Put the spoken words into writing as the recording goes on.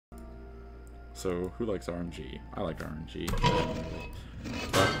So who likes RNG? I like RNG.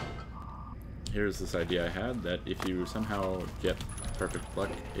 But here's this idea I had, that if you somehow get perfect luck,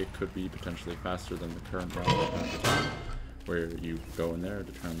 it could be potentially faster than the current route at the time, where you go in there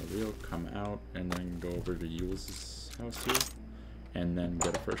to turn the wheel, come out, and then go over to Yule's house here, and then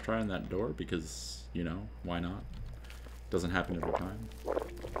get a first try on that door, because, you know, why not? Doesn't happen every time.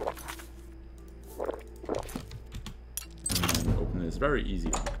 And then open this very easy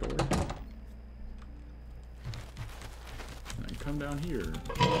lock door. And then come down here.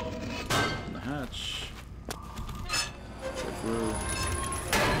 Open the hatch. Go through.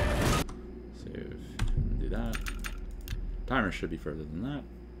 Save. Do that. Timer should be further than that.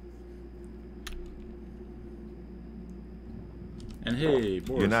 And hey,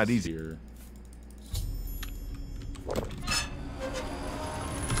 Boris, you're not easy here.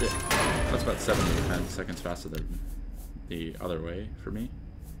 Yeah, that's about 7 to 10 seconds faster than the other way for me.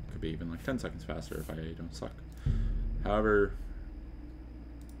 Could be even like 10 seconds faster if I don't suck. However,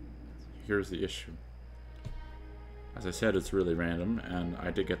 here's the issue. As I said, it's really random, and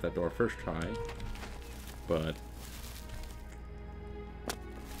I did get that door first try, but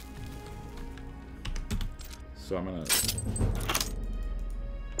so I'm gonna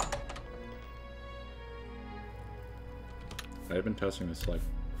I've been testing this like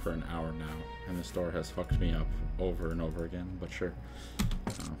for an hour now, and this door has fucked me up over and over again, but sure.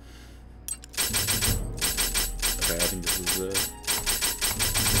 Okay, I think this is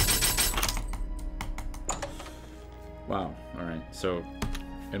wow, alright, so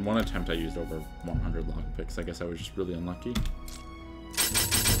in one attempt I used over 100 lockpicks. I guess I was just really unlucky.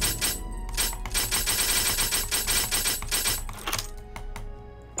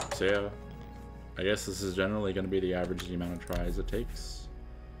 So yeah, I guess this is generally going to be the average amount of tries it takes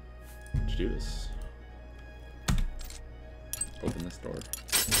to do this. Open this door.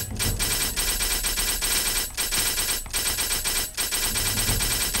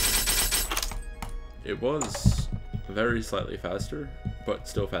 It was very slightly faster, but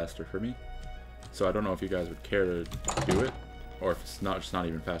still faster for me. So I don't know if you guys would care to do it, or if it's not just not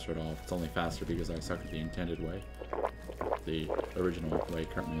even faster at all. If it's only faster because I suck at the intended way, the original way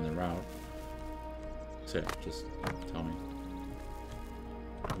currently in the route. So yeah, just tell me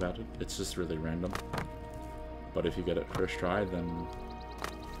about it. It's just really random. But if you get it first try, then,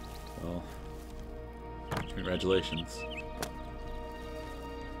 well, congratulations.